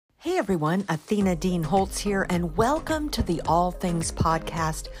Hey everyone, Athena Dean Holtz here, and welcome to the All Things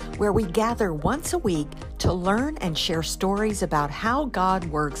Podcast, where we gather once a week to learn and share stories about how God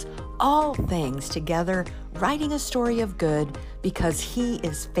works all things together, writing a story of good because He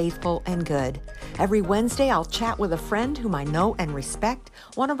is faithful and good. Every Wednesday, I'll chat with a friend whom I know and respect,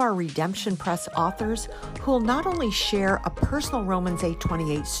 one of our Redemption Press authors, who will not only share a personal Romans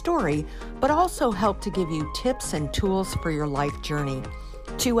 8:28 story, but also help to give you tips and tools for your life journey.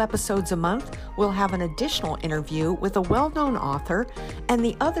 2 episodes a month, we'll have an additional interview with a well-known author, and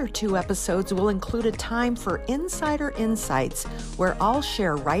the other 2 episodes will include a time for Insider Insights, where I'll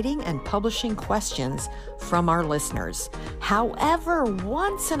share writing and publishing questions from our listeners. However,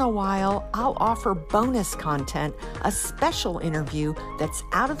 once in a while, I'll offer bonus content, a special interview that's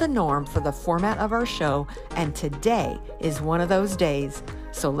out of the norm for the format of our show, and today is one of those days.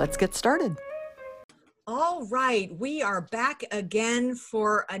 So let's get started. All right, we are back again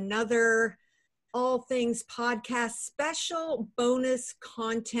for another All Things Podcast special bonus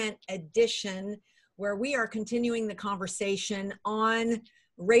content edition, where we are continuing the conversation on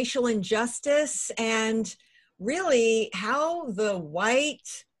racial injustice and really how the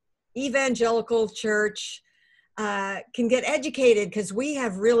white evangelical church can get educated, because we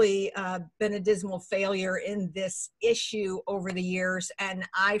have really been a dismal failure in this issue over the years. And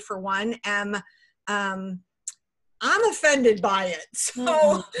I, for one, I'm offended by it.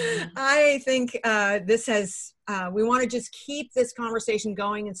 So I think this has, we want to just keep this conversation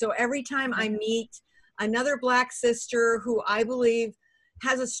going. And so every time I meet another Black sister who I believe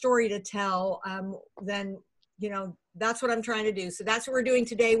has a story to tell, then, you know, that's what I'm trying to do. So that's what we're doing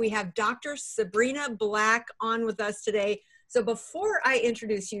today. We have Dr. Sabrina Black on with us today. So before I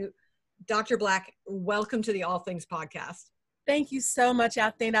introduce you, Dr. Black, welcome to the All Things Podcast. Thank you so much,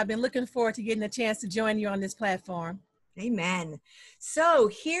 Athena. I've been looking forward to getting a chance to join you on this platform. Amen. So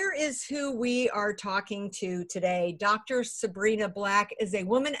here is who we are talking to today. Dr. Sabrina Black is a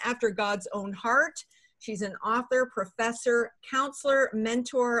woman after God's own heart. She's an author, professor, counselor,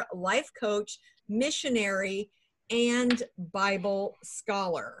 mentor, life coach, missionary, and Bible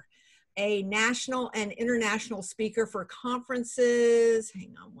scholar. A national and international speaker for conferences.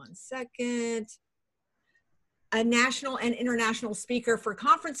 Hang on one second. A national and international speaker for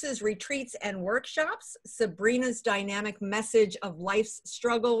conferences, retreats, and workshops. Sabrina's dynamic message of life's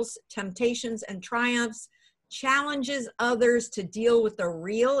struggles, temptations, and triumphs challenges others to deal with the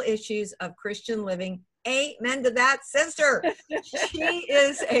real issues of Christian living. Amen to that, sister. She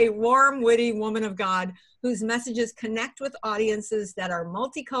is a warm, witty woman of God whose messages connect with audiences that are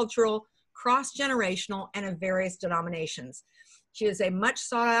multicultural, cross-generational, and of various denominations. She is a much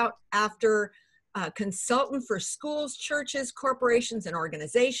sought after consultant for schools, churches, corporations, and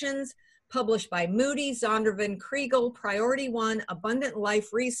organizations, published by Moody, Zondervan, Kriegel, Priority One, Abundant Life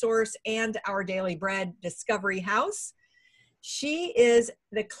Resource, and Our Daily Bread, Discovery House. She is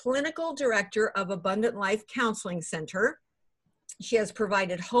the clinical director of Abundant Life Counseling Center. She has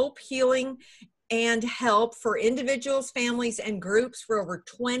provided hope, healing, and help for individuals, families, and groups for over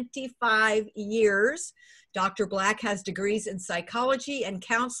 25 years. Dr. Black has degrees in psychology and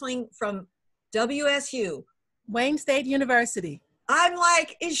counseling from WSU. Wayne State University. I'm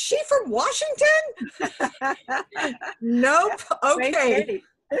like, is she from Washington? Nope. Okay.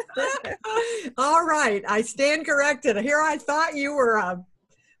 All right. I stand corrected. Here I thought you were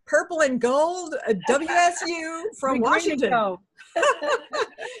purple and gold, WSU from Washington.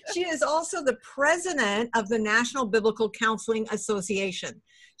 She is also the president of the National Biblical Counseling Association.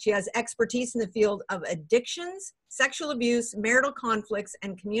 She has expertise in the field of addictions, sexual abuse, marital conflicts,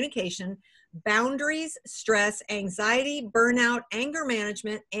 and communication, boundaries, stress, anxiety, burnout, anger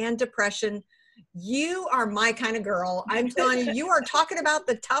management, and depression. You are my kind of girl. I'm telling you, you are talking about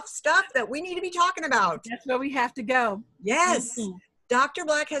the tough stuff that we need to be talking about. That's where we have to go. Yes. Dr.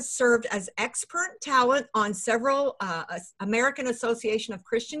 Black has served as expert talent on several American Association of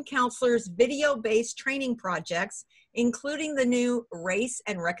Christian Counselors video-based training projects, including the new Race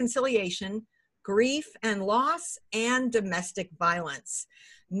and Reconciliation, Grief and Loss, and Domestic Violence.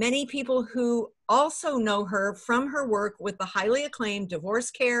 Many people who also know her from her work with the highly acclaimed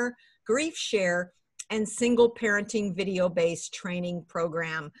Divorce Care, Grief Share, and Single Parenting video-based training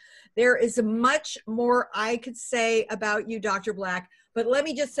program. There is much more I could say about you, Dr. Black, but let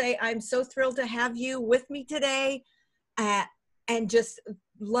me just say I'm so thrilled to have you with me today, and just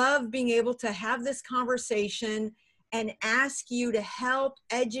love being able to have this conversation and ask you to help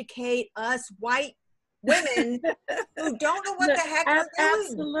educate us white women who don't know what No, the heck we're doing.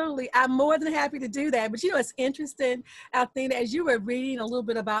 absolutely. I'm more than happy to do that. But it's interesting, Althena, as you were reading a little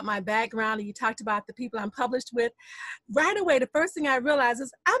bit about my background and you talked about the people I'm published with, right away, the first thing I realized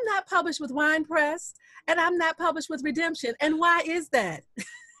is I'm not published with Wine Press and I'm not published with Redemption. And why is that?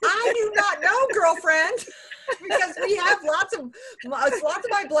 I do not know, girlfriend, because we have lots of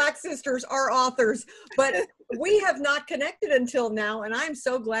my Black sisters are authors, but we have not connected until now, and I'm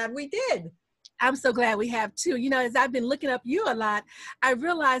so glad we did. I'm so glad we have too. As I've been looking up you a lot, I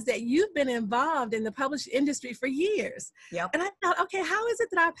realized that you've been involved in the publishing industry for years. Yep. And I thought, okay, how is it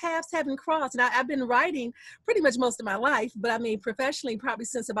that our paths haven't crossed? And I've been writing pretty much most of my life, but I mean, professionally, probably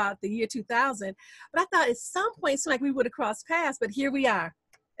since about the year 2000. But I thought at some point, it's like we would have crossed paths, but here we are.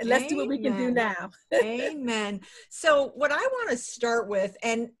 And let's do what we can do now. Amen. So what I want to start with,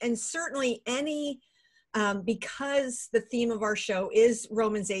 and certainly because the theme of our show is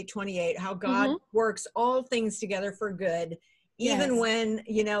Romans 8:28, how God works all things together for good, even when,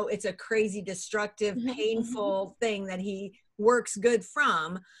 it's a crazy, destructive, painful thing that he works good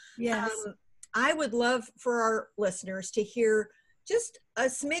from. Yes. I would love for our listeners to hear just a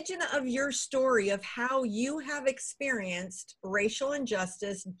smidgen of your story of how you have experienced racial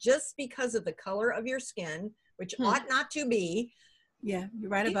injustice just because of the color of your skin, which ought not to be. Yeah,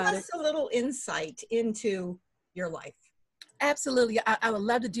 you're right about it. Give us a little insight into your life. Absolutely. I would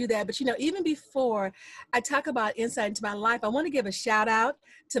love to do that. But, even before I talk about insight into my life, I want to give a shout out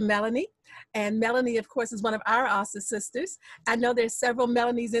to Melanie. And Melanie, of course, is one of our awesome sisters. I know there's several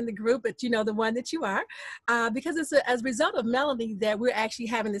Melanies in the group, but the one that you are, because it's as a result of Melanie that we're actually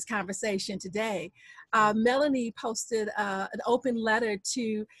having this conversation today. Melanie posted an open letter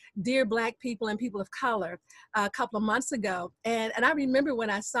to Dear Black People and People of Color a couple of months ago. And I remember when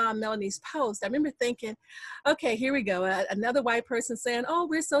I saw Melanie's post, I remember thinking, okay, here we go. Another white person saying, oh,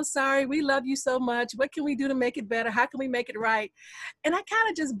 we're so sorry. We love you so much. What can we do to make it better? How can we make it right? And I kind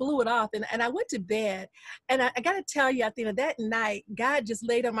of just blew it off. And I went to bed. And I got to tell you, Athena, that night, God just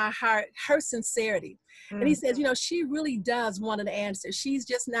laid on my heart her sincerity. And he says, she really does want an answer. She's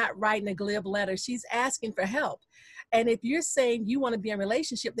just not writing a glib letter. She's asking for help. And if you're saying you want to be in a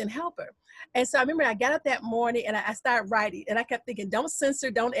relationship, then help her. And so I remember I got up that morning and I started writing, and I kept thinking, don't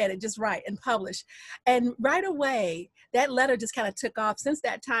censor, don't edit, just write and publish. And right away, that letter just kind of took off. Since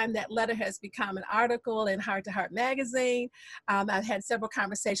that time, that letter has become an article in Heart to Heart magazine. I've had several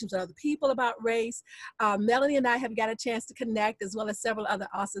conversations with other people about race. Melanie and I have got a chance to connect, as well as several other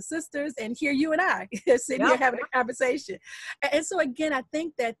awesome sisters. And here you and I sitting here having a conversation. And so again, I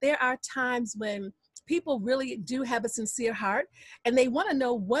think that there are times when people really do have a sincere heart and they want to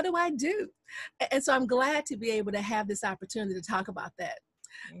know, what do I do? And so I'm glad to be able to have this opportunity to talk about that.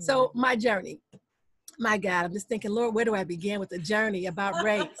 Amen. So my journey, my God, I'm just thinking, Lord, where do I begin with a journey about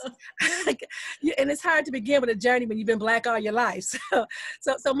race? And it's hard to begin with a journey when you've been Black all your life.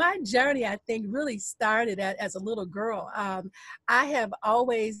 So my journey, I think, really started as a little girl. I have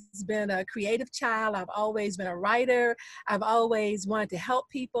always been a creative child. I've always been a writer. I've always wanted to help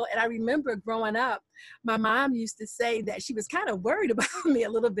people. And I remember growing up, my mom used to say that she was kind of worried about me a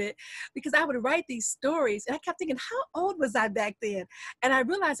little bit because I would write these stories. And I kept thinking, how old was I back then? And I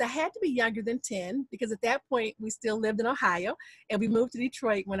realized I had to be younger than 10 because at that point we still lived in Ohio and we moved to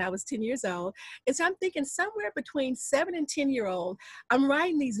Detroit when I was 10 years old. And so I'm thinking somewhere between 7 and 10-year-old, I'm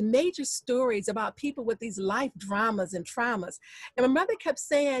writing these major stories about people with these life dramas and traumas. And my mother kept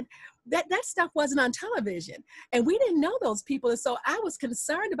saying, that stuff wasn't on television and we didn't know those people. And so I was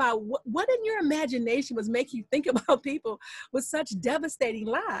concerned about what in your imagination was making you think about people with such devastating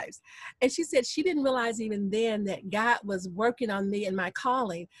lives. And she said she didn't realize even then that God was working on me and my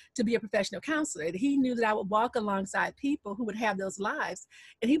calling to be a professional counselor. He knew that I would walk alongside people who would have those lives,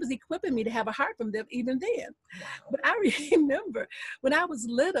 and he was equipping me to have a heart from them even then. But I remember when I was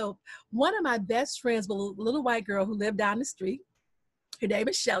little, one of my best friends was a little white girl who lived down the street. Her name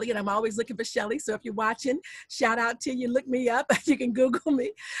is Shelly, and I'm always looking for Shelly. So if you're watching, shout out to you. Look me up. You can Google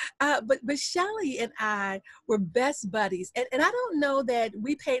me. But Shelly and I were best buddies. And I don't know that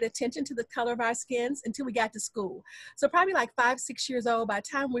we paid attention to the color of our skins until we got to school. So probably like 5, 6 years old, by the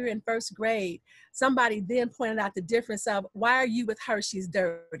time we were in first grade, somebody then pointed out the difference of, why are you with her? She's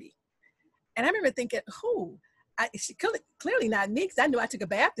dirty. And I remember thinking, who? She clearly not me, because I knew I took a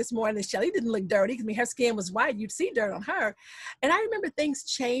bath this morning and Shelly didn't look dirty. I mean, her skin was white. You'd see dirt on her. And I remember things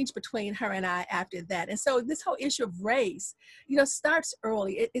changed between her and I after that. And so this whole issue of race, starts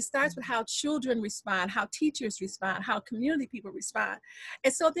early. It starts with how children respond, how teachers respond, how community people respond.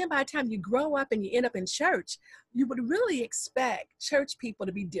 And so then by the time you grow up and you end up in church, you would really expect church people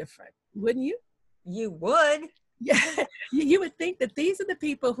to be different, wouldn't you? You would. Yeah, you would think that these are the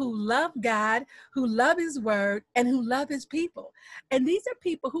people who love God, who love his word, and who love his people. And these are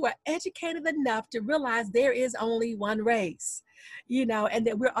people who are educated enough to realize there is only one race, and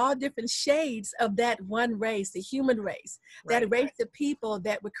that we're all different shades of that one race, the human race, that race of people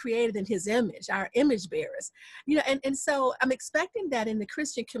that were created in his image, our image bearers. And so I'm expecting that in the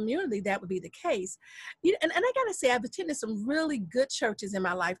Christian community, that would be the case. And I got to say, I've attended some really good churches in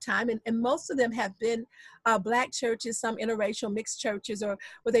my lifetime, and most of them have been Black churches, some interracial mixed churches, or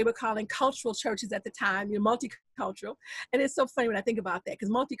what they were calling cultural churches at the time, multicultural. And it's so funny when I think about that, because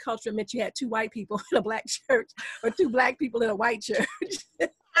multicultural meant you had 2 white people in a Black church or 2 Black people in a white church.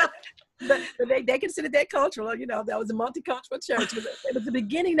 but they considered that cultural, that was a multicultural church. It was the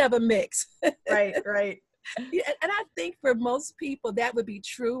beginning of a mix. Right. Yeah, and I think for most people that would be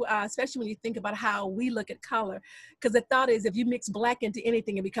true, especially when you think about how we look at color, because the thought is if you mix Black into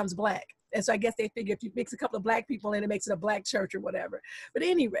anything, it becomes Black. And so I guess they figure if you mix a couple of Black people in, it makes it a Black church or whatever. But at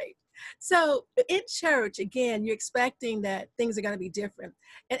any rate, so in church, again, you're expecting that things are going to be different.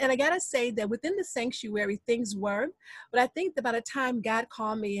 And I got to say that within the sanctuary, things were. But I think that by the time God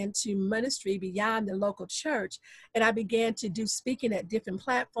called me into ministry beyond the local church, and I began to do speaking at different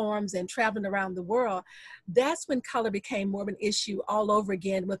platforms and traveling around the world, that's when color became more of an issue all over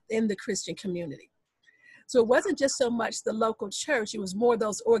again within the Christian community. So it wasn't just so much the local church, it was more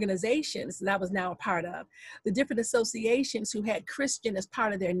those organizations that I was now a part of, the different associations who had Christian as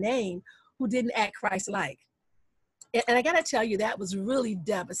part of their name, who didn't act Christ-like. And I got to tell you, that was really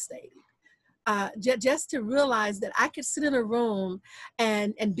devastating. Just to realize that I could sit in a room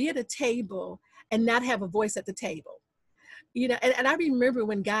and be at a table and not have a voice at the table. And I remember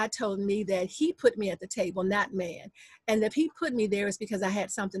when God told me that he put me at the table, not man. And if he put me there, it's because I had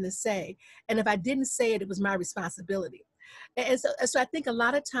something to say. And if I didn't say it, it was my responsibility. And so I think a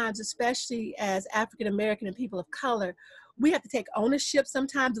lot of times, especially as African-American and people of color, we have to take ownership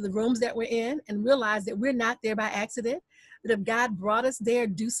sometimes of the rooms that we're in and realize that we're not there by accident, that if God brought us there,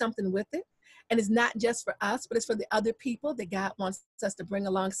 do something with it. And it's not just for us, but it's for the other people that God wants us to bring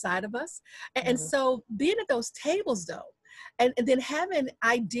alongside of us. And so being at those tables, though, and then having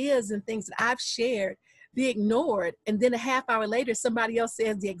ideas and things that I've shared be ignored, and then a half hour later, somebody else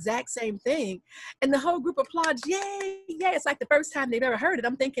says the exact same thing, and the whole group applauds, yay, yay. It's like the first time they've ever heard it.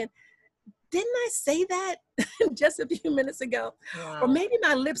 I'm thinking, didn't I say that just a few minutes ago? Wow. Or maybe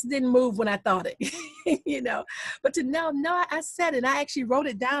my lips didn't move when I thought it, But to know, no, I said it. I actually wrote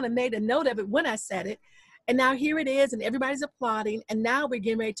it down and made a note of it when I said it. And now here it is, and everybody's applauding, and now we're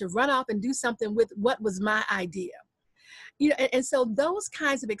getting ready to run off and do something with what was my idea. And so those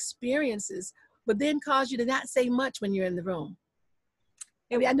kinds of experiences would then cause you to not say much when you're in the room.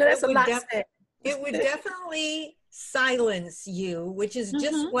 I know that's a lot said. It would definitely silence you, which is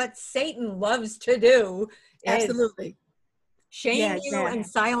just what Satan loves to do. Absolutely. Shame you and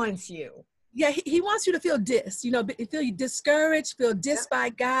silence you. Yeah, he wants you to feel feel you discouraged, feel dissed by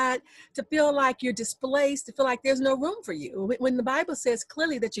God, to feel like you're displaced, to feel like there's no room for you. When the Bible says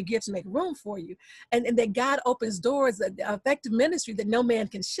clearly that your gifts make room for you, and that God opens doors, effective ministry that no man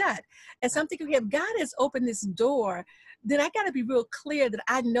can shut. And so I'm thinking, if God has opened this door, then I got to be real clear that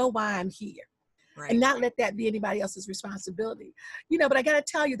I know why I'm here. Right. And not let that be anybody else's responsibility. But I got to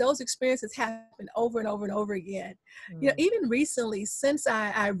tell you, those experiences happen over and over and over again. Even recently, since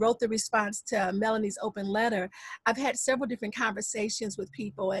I wrote the response to Melanie's open letter, I've had several different conversations with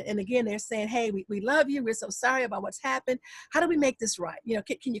people. And again, they're saying, hey, we love you. We're so sorry about what's happened. How do we make this right?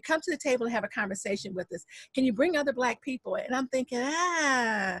 Can you come to the table and have a conversation with us? Can you bring other Black people? And I'm thinking,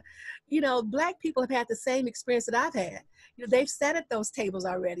 Black people have had the same experience that I've had. They've sat at those tables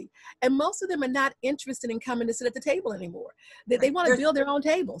already. And most of them are not interested in coming to sit at the table anymore. They want to build their own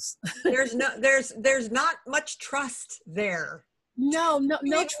tables. there's not much trust there. No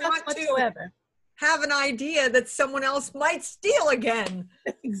trust whatsoever. Have an idea that someone else might steal again.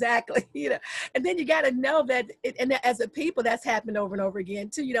 Exactly. And then you got to know that, and as a people, that's happened over and over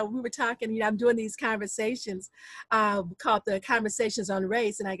again too. We were talking, I'm doing these conversations called the Conversations on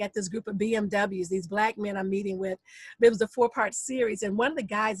Race. And I got this group of BMWs, these Black men I'm meeting with. It was a 4-part series. And one of the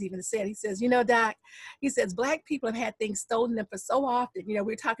guys even said, he says, Doc, he says, Black people have had things stolen them for so often. We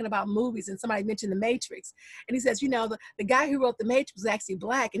were talking about movies and somebody mentioned The Matrix. And he says, the guy who wrote The Matrix was actually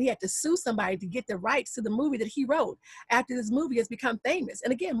Black, and he had to sue somebody to get the rights to the movie that he wrote after this movie has become famous.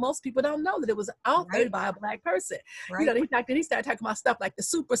 And again, most people don't know that it was authored by a Black person. Right. He started talking about stuff like the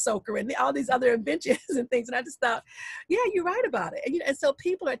Super Soaker and all these other inventions and things. And I just thought, yeah, you're right about it. And so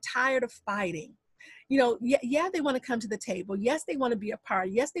people are tired of fighting. yeah, they want to come to the table. Yes, they want to be a part.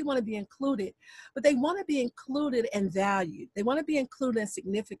 Yes, they want to be included, but they want to be included and valued. They want to be included and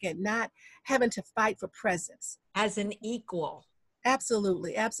significant, not having to fight for presence. As an equal.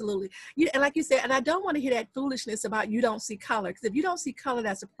 Absolutely, absolutely. And like you said, and I don't want to hear that foolishness about you don't see color, because if you don't see color,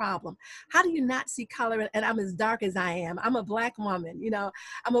 that's a problem. How do you not see color? And I'm as dark as I am. I'm a Black woman.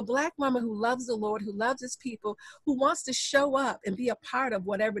 I'm a Black woman who loves the Lord, who loves his people, who wants to show up and be a part of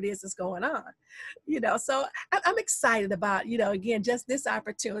whatever it is that's going on. So I'm excited about, again, just this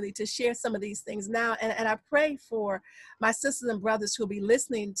opportunity to share some of these things now. And I pray for my sisters and brothers who will be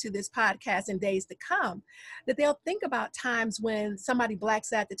listening to this podcast in days to come, that they'll think about times when somebody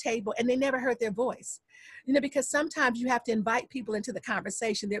Black's at the table and they never heard their voice. Because sometimes you have to invite people into the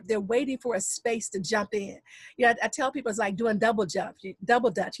conversation. They're waiting for a space to jump in. I tell people it's like doing double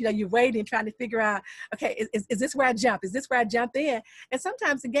dutch. You're waiting, trying to figure out, okay, is this where I jump? Is this where I jump in? And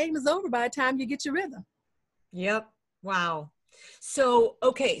sometimes the game is over by the time you get your rhythm. Yep. Wow. So,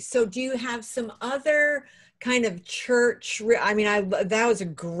 okay. So do you have some other kind of church? That was a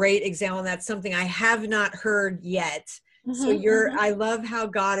great example. And that's something I have not heard yet. So I love how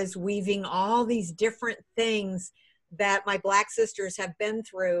God is weaving all these different things that my Black sisters have been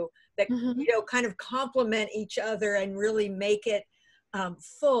through that, kind of complement each other and really make it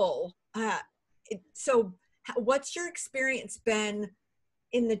full. So what's your experience been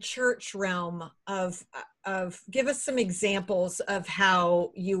in the church realm of give us some examples of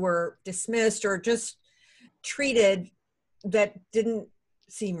how you were dismissed or just treated that didn't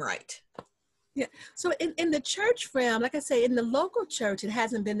seem right? Yeah. So in the church realm, like I say, in the local church, it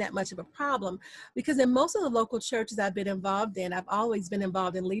hasn't been that much of a problem, because in most of the local churches I've been involved in, I've always been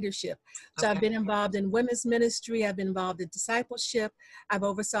involved in leadership. So I've been involved in women's ministry. I've been involved in discipleship. I've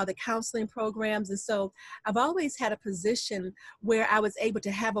oversaw the counseling programs. And so I've always had a position where I was able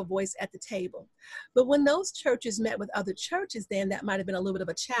to have a voice at the table. But when those churches met with other churches, then that might have been a little bit of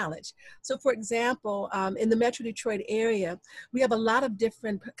a challenge. So for example, in the Metro Detroit area, we have a lot of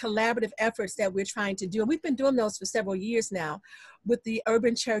different collaborative efforts that we're trying to do. And we've been doing those for several years now with the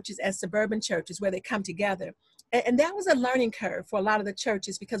urban churches and suburban churches where they come together. And that was a learning curve for a lot of the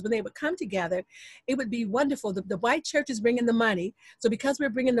churches, because when they would come together, it would be wonderful. The white church is bringing the money. So because we're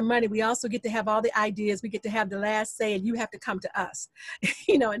bringing the money, we also get to have all the ideas. We get to have the last say, and you have to come to us,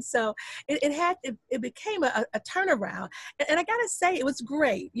 and so it became a turnaround. And I got to say, it was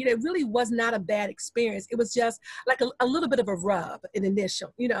great. It really was not a bad experience. It was just like a little bit of a rub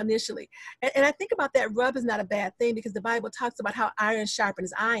initially. And I think about that rub is not a bad thing, because the Bible talks about how iron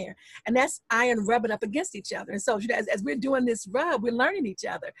sharpens iron, and that's iron rubbing up against each other. And so as we're doing this rub, we're learning each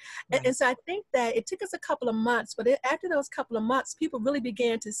other. Right. And so I think that it took us a couple of months, but after those couple of months, people really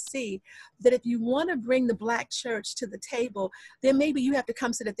began to see that if you want to bring the Black church to the table, then maybe you have to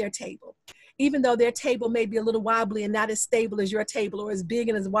come sit at their table. Even though their table may be a little wobbly and not as stable as your table, or as big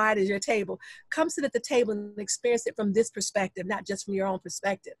and as wide as your table, come sit at the table and experience it from this perspective, not just from your own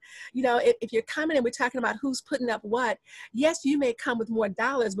perspective. If you're coming and we're talking about who's putting up what, yes, you may come with more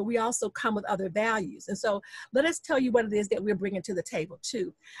dollars, but we also come with other values. And so let us tell you what it is that we're bringing to the table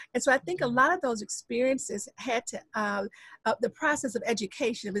too. And so I think a lot of those experiences had to, the process of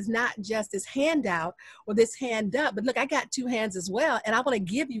education is not just this handout or this hand up, but look, I got two hands as well, and I want to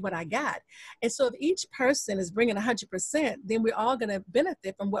give you what I got. And so if each person is bringing 100%, then we're all going to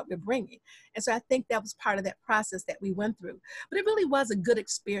benefit from what we're bringing. And so I think that was part of that process that we went through. But it really was a good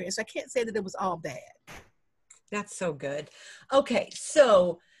experience. I can't say that it was all bad. That's so good. Okay,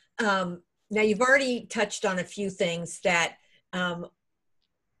 so now you've already touched on a few things that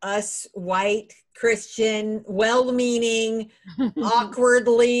us white Christian, well-meaning,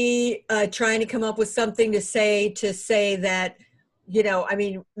 awkwardly trying to come up with something to say that,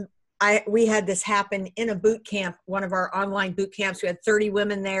 we had this happen in a boot camp, one of our online boot camps. We had 30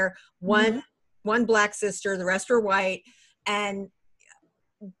 women there, one Black sister, the rest were white. And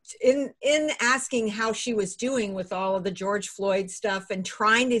in asking how she was doing with all of the George Floyd stuff and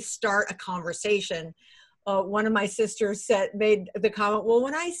trying to start a conversation, one of my sisters made the comment, well,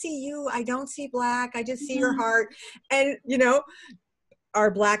 when I see you, I don't see Black, I just see your heart. And,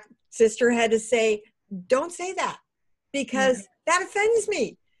 our Black sister had to say, don't say that, because that offends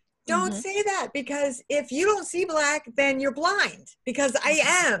me. Don't say that, because if you don't see Black, then you're blind, because I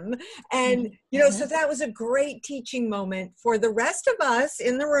am. And, so that was a great teaching moment for the rest of us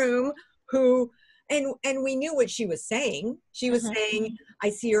in the room who, and we knew what she was saying. She was saying, I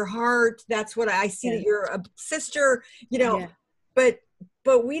see your heart. That's what I see, that you're a sister,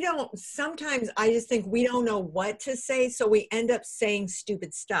 but we don't, sometimes I just think we don't know what to say. So we end up saying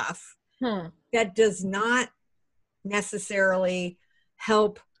stupid stuff that does not necessarily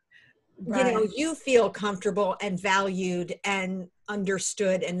help you know, you feel comfortable and valued and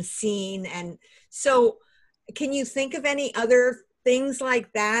understood and seen. And so can you think of any other things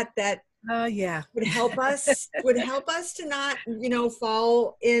like that yeah, would help us to not, you know,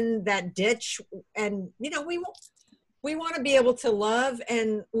 fall in that ditch? And, you know, we want to be able to love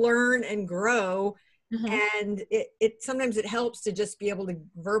and learn and grow. And it sometimes it helps to just be able to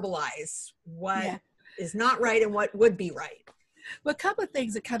verbalize what is not right and what would be right. Well, a couple of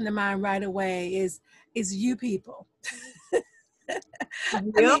things that come to mind right away is you people. I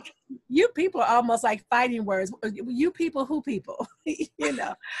mean, you people are almost like fighting words. You people, who people, you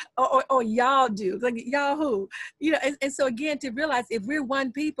know, or y'all do, like y'all who, you know, and so again, to realize if we're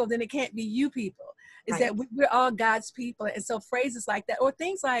one people, then it can't be you people. Is that we're all God's people. And so phrases like that, or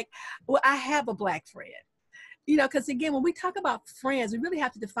things like, well, I have a Black friend. You know, because again, when we talk about friends, we really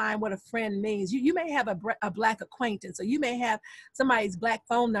have to define what a friend means. You may have a Black acquaintance, or you may have somebody's Black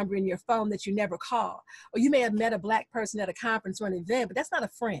phone number in your phone that you never call, or you may have met a Black person at a conference or an event, but that's not a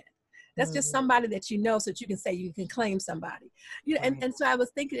friend. That's just somebody that you know, so that you can say you can claim somebody. You know, and so I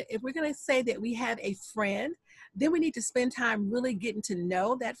was thinking, if we're going to say that we have a friend, then we need to spend time really getting to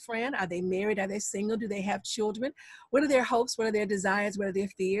know that friend. Are they married? Are they single? Do they have children? What are their hopes? What are their desires? What are their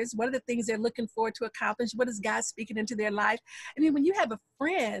fears? What are the things they're looking forward to accomplish? What is God speaking into their life? I mean, when you have a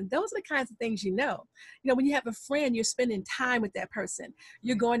friend, those are the kinds of things you know. You know, when you have a friend, you're spending time with that person.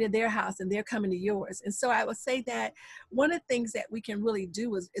 You're going to their house and they're coming to yours. And so I would say that one of the things that we can really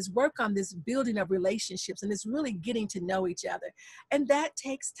do is work on this building of relationships, and it's really getting to know each other. And that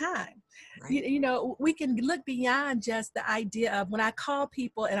takes time. You know, we can look beyond just the idea of when I call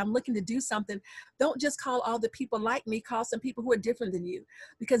people and I'm looking to do something, don't just call all the people like me, call some people who are different than you,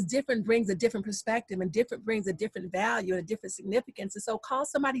 because different brings a different perspective, and different brings a different value and a different significance. And so call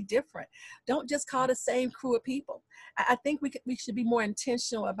somebody different. Don't just call the same crew of people. I think we should be more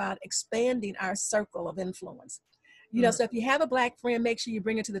intentional about expanding our circle of influence. You know, so if you have a Black friend, make sure you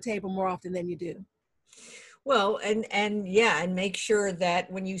bring it to the table more often than you do. Well, and make sure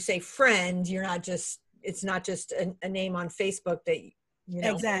that when you say friend, it's not just a name on Facebook that, you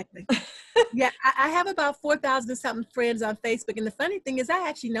know. Exactly. Yeah, I have about 4,000 something friends on Facebook, and the funny thing is I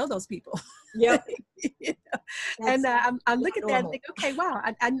actually know those people. Yep. You know? And I look at that and think, okay, wow,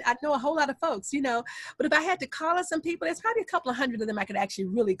 I know a whole lot of folks, you know, but if I had to call on some people, there's probably a couple of hundred of them I could actually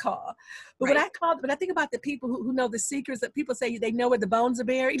really call. But when I think about the people who know the secrets, that people say they know where the bones are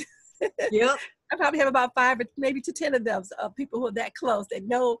buried. Yep. I probably have about 5 or maybe to 10 of them, people who are that close, that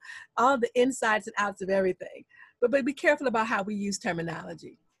know all the insides and outs of everything. But be careful about how we use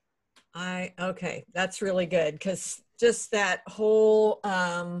terminology. Okay, that's really good, because just that whole,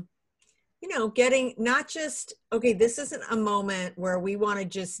 you know, getting not just, okay, this isn't a moment where we want to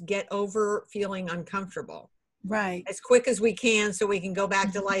just get over feeling uncomfortable. Right. As quick as we can so we can go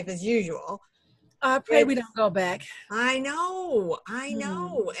back to life as usual. I pray we don't go back. I know.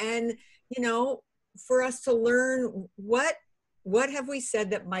 And, you know, for us to learn what have we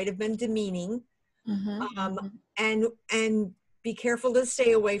said that might have been demeaning, and be careful to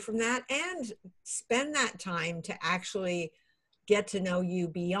stay away from that, and spend that time to actually get to know you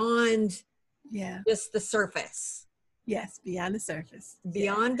beyond just the surface. Yes, beyond the surface.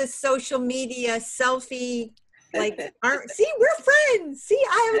 Beyond the social media selfie. Like, see, we're friends. See,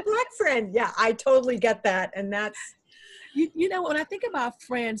 I have a Black friend. Yeah, I totally get that. And that's, you know, when I think about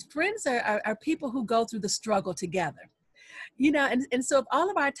friends are people who go through the struggle together. You know, and so if all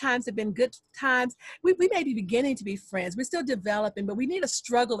of our times have been good times, we may be beginning to be friends. We're still developing, but we need a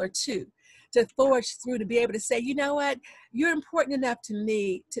struggle or two to forge through, to be able to say, you know what, you're important enough to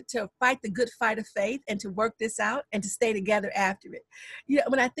me to fight the good fight of faith and to work this out and to stay together after it. You know,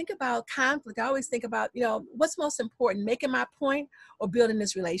 when I think about conflict, I always think about, you know, what's most important, making my point or building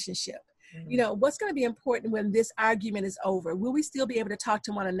this relationship? You know, what's going to be important when this argument is over? Will we still be able to talk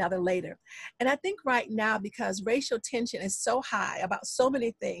to one another later? And I think right now, because racial tension is so high about so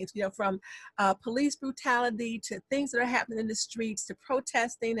many things, you know, from police brutality to things that are happening in the streets to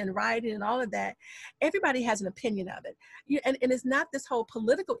protesting and rioting and all of that, everybody has an opinion of it. And it's not this whole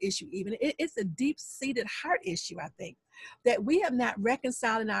political issue even. It's a deep-seated heart issue, I think, that we have not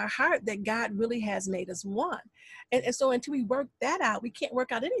reconciled in our heart that God really has made us one. And so until we work that out, we can't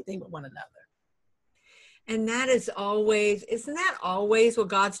work out anything with one another. And that is always, isn't that always what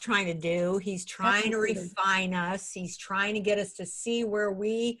God's trying to do? He's trying to refine us. He's trying to get us to see where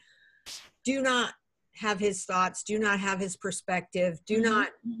we do not have his thoughts, do not have his perspective, do not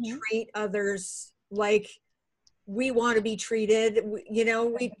treat others like we want to be treated. You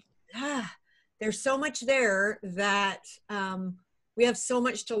know, there's so much there that we have so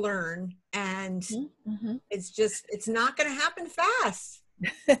much to learn, and it's not going to happen fast.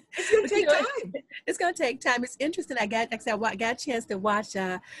 It's going to want to take time. It's interesting. Like I said, I got a chance to watch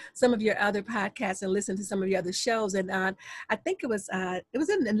some of your other podcasts and listen to some of your other shows. And I think it was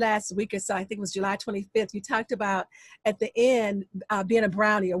in the last week or so. I think it was July 25th. You talked about at the end being a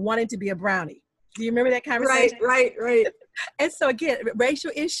brownie or wanting to be a brownie. Do you remember that conversation? Right. And so again,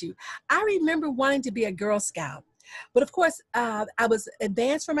 racial issue. I remember wanting to be a Girl Scout. But of course, I was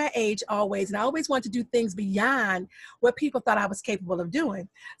advanced for my age always, and I always wanted to do things beyond what people thought I was capable of doing.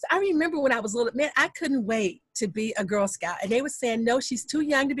 So I remember when I was little, man, I couldn't wait to be a Girl Scout. And they were saying, no, she's too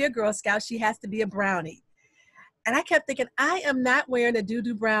young to be a Girl Scout. She has to be a brownie. And I kept thinking, I am not wearing a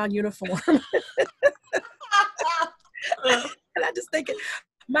doo-doo brown uniform. And I just thinking,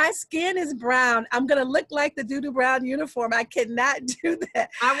 my skin is brown. I'm going to look like the doo-doo brown uniform. I cannot do that.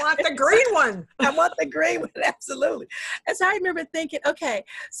 I want the green one. I want the green one, absolutely. And so I remember thinking, okay,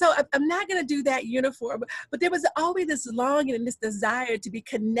 so I'm not going to do that uniform. But there was always this longing and this desire to be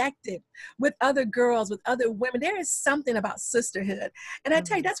connected with other girls, with other women. There is something about sisterhood. And I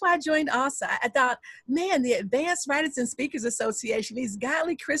tell you, that's why I joined ASA. I thought, man, the Advanced Writers and Speakers Association, these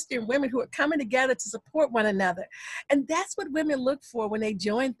godly Christian women who are coming together to support one another. And that's what women look for when they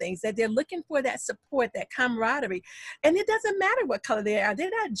join things, that they're looking for that support, that camaraderie. And it doesn't matter what color they are. They're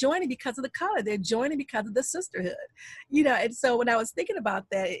not joining because of the color. They're joining because of the sisterhood. And so when I was thinking about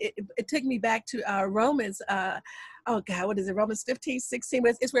that, it took me back to Romans, what is it? Romans 15, 16.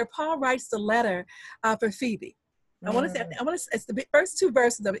 It's where Paul writes the letter for Phoebe. It's the first two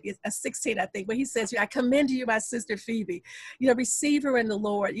verses of it, 16, I think, where he says, I commend to you my sister Phoebe, receive her in the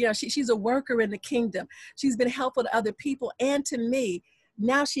Lord. She's a worker in the kingdom. She's been helpful to other people and to me.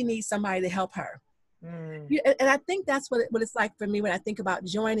 Now she needs somebody to help her. And I think that's what it's like for me when I think about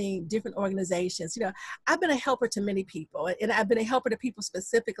joining different organizations. I've been a helper to many people, and I've been a helper to people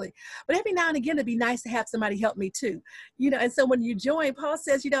specifically. But every now and again, it'd be nice to have somebody help me too. And so when you join, Paul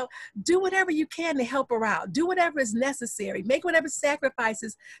says, do whatever you can to help her out. Do whatever is necessary. Make whatever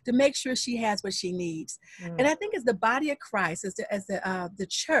sacrifices to make sure she has what she needs. And I think as the body of Christ, as the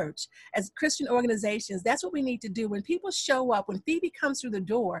church, as Christian organizations, that's what we need to do. When people show up, when Phoebe comes through the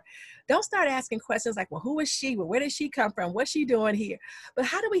door, don't start asking questions like, well, who is she? Well, where did she come from? What's she doing here? But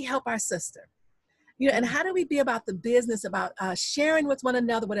how do we help our sister? And how do we be about the business, about sharing with one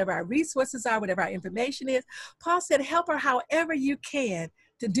another, whatever our resources are, whatever our information is? Paul said, help her however you can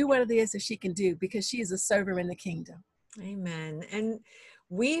to do what it is that she can do, because she is a server in the kingdom. Amen. And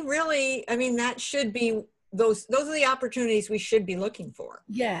we really, that should be, those are the opportunities we should be looking for.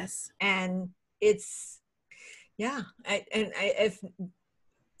 Yes. And it's, if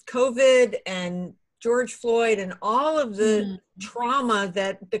COVID and George Floyd and all of the trauma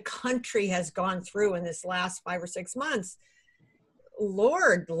that the country has gone through in this last 5 or 6 months,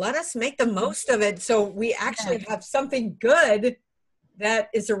 Lord, let us make the most of it so we actually have something good that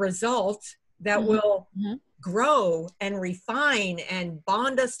is a result that will grow and refine and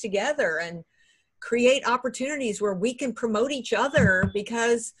bond us together and create opportunities where we can promote each other.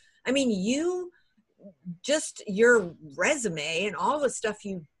 Because your resume and all the stuff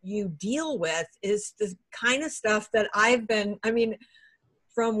you deal with is the kind of stuff that I've been,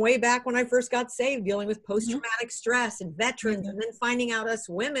 from way back when I first got saved, dealing with post-traumatic stress and veterans, and then finding out us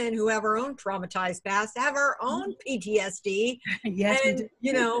women who have our own traumatized past have our own PTSD. Yes, and,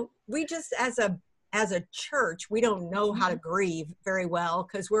 we just, as a church, we don't know how to grieve very well,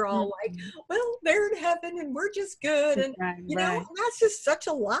 because we're all like, well, they're in heaven and we're just good. And, that's just such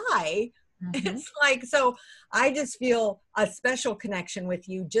a lie. It's like, so I just feel a special connection with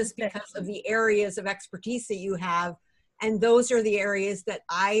you just because of the areas of expertise that you have. And those are the areas that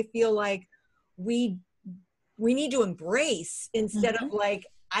I feel like we need to embrace, instead of like,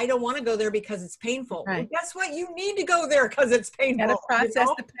 I don't want to go there because it's painful. Right. Well, guess what? You need to go there because it's painful. You got to process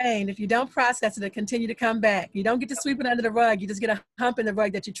the pain. If you don't process it, it'll continue to come back. You don't get to sweep it under the rug. You just get a hump in the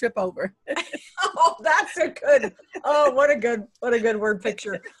rug that you trip over. Oh, that's a good, what a good word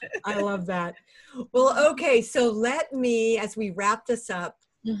picture. I love that. Well, okay. So let me, as we wrap this up,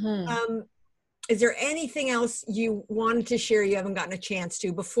 is there anything else you wanted to share you haven't gotten a chance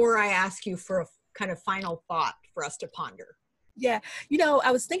to before I ask you for a kind of final thought for us to ponder? Yeah.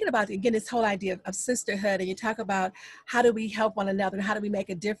 I was thinking about, again, this whole idea of sisterhood, and you talk about how do we help one another and how do we make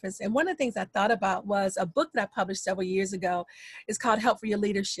a difference. And one of the things I thought about was a book that I published several years ago. It's called Help for Your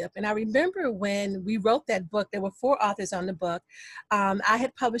Leadership. And I remember when we wrote that book, there were 4 authors on the book. I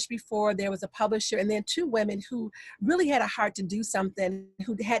had published before. There was a publisher, and then 2 women who really had a heart to do something,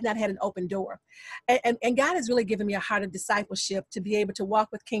 who had not had an open door. And God has really given me a heart of discipleship to be able to walk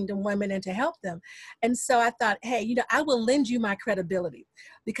with kingdom women and to help them. And so I thought, hey, I will lend you my credibility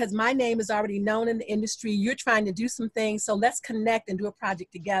because my name is already known in the industry. You're trying to do some things, so let's connect and do a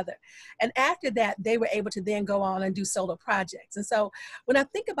project together. And after that, they were able to then go on and do solo projects. And so when I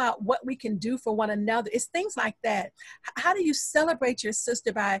think about what we can do for one another, it's things like that. How do you celebrate your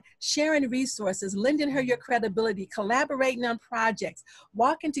sister by sharing resources, lending her your credibility, collaborating on projects,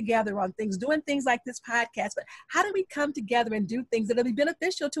 walking together on things, doing things like this podcast? But how do we come together and do things that will be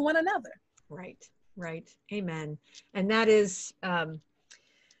beneficial to one another? Right, right. Amen. And that is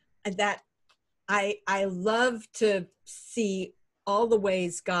that I love to see all the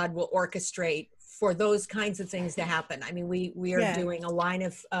ways God will orchestrate for those kinds of things to happen. I mean, we are doing a line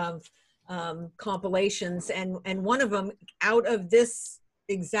of compilations, and one of them out of this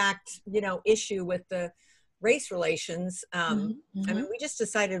exact, issue with the race relations. I mean, we just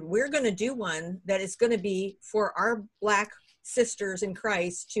decided we're going to do one that is going to be for our Black sisters in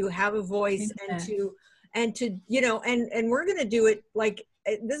Christ to have a voice. Amen. and to and we're going to do it like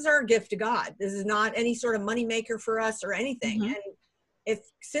this is our gift to God. This is not any sort of money maker for us or anything. And if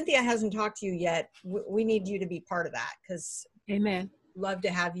Cynthia hasn't talked to you yet, we need you to be part of that, because Amen. Love to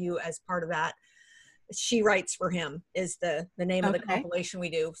have you as part of that. She Writes for Him is the name of the compilation we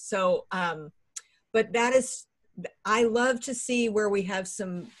do. So but that is, I love to see where we have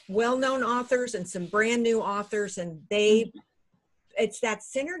some well-known authors and some brand new authors, and it's that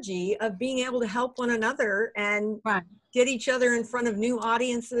synergy of being able to help one another and get each other in front of new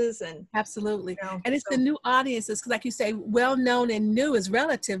audiences. And absolutely. And it's the new audiences, because like you say, well-known and new is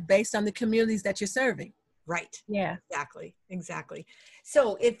relative based on the communities that you're serving. Right. Yeah. Exactly.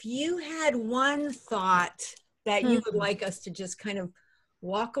 So if you had one thought that you would like us to just kind of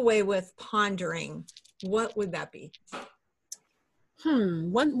walk away with pondering, what would that be?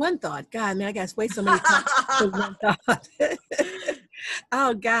 One thought. God, man, I got to wait so many times for one thought.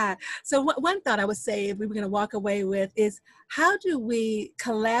 Oh, God. So one thought I would say, if we were going to walk away with, is how do we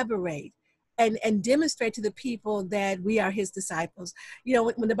collaborate and demonstrate to the people that we are His disciples?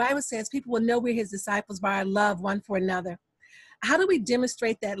 When the Bible says people will know we're His disciples by our love one for another. How do we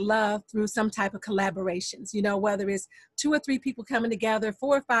demonstrate that love through some type of collaborations? Whether it's 2 or 3 people coming together,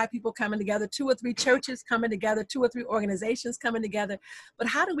 4 or 5 people coming together, 2 or 3 churches coming together, 2 or 3 organizations coming together. But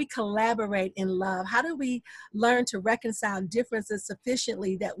how do we collaborate in love? How do we learn to reconcile differences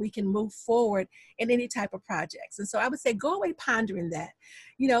sufficiently that we can move forward in any type of projects? And so I would say, go away pondering that.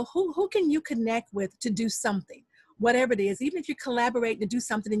 Who can you connect with to do something? Whatever it is, even if you're collaborating to do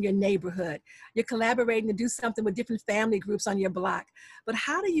something in your neighborhood, you're collaborating to do something with different family groups on your block. But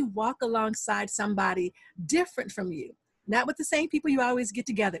how do you walk alongside somebody different from you? Not with the same people you always get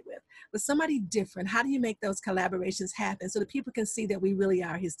together with, but somebody different. How do you make those collaborations happen so that people can see that we really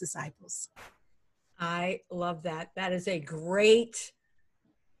are His disciples? I love that. That is a great,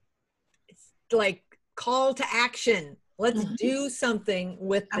 call to action. Let's do something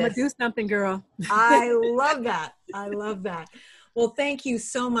with this. I'm going to do something, girl. I love that. Well, thank you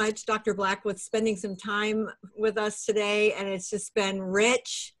so much, Dr. Blackwood, spending some time with us today. And it's just been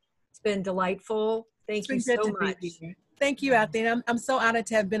rich. It's been delightful. Thank you so much. Thank you, Althea. I'm so honored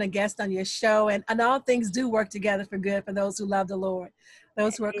to have been a guest on your show. And all things do work together for good for those who love the Lord,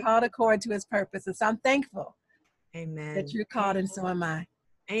 those who are called according to His purpose. And so I'm thankful that you're called, and so am I.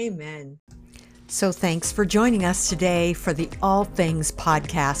 Amen. So thanks for joining us today for the All Things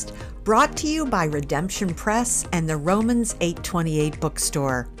podcast, brought to you by Redemption Press and the Romans 828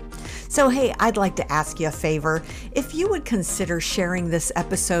 bookstore. So hey, I'd like to ask you a favor. If you would consider sharing this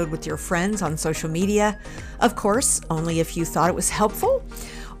episode with your friends on social media, of course, only if you thought it was helpful.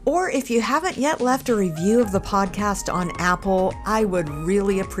 Or if you haven't yet left a review of the podcast on Apple, I would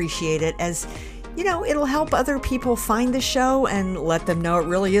really appreciate it, as it'll help other people find the show and let them know it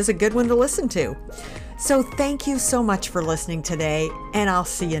really is a good one to listen to. So thank you so much for listening today, and I'll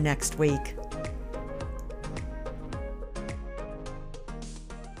see you next week.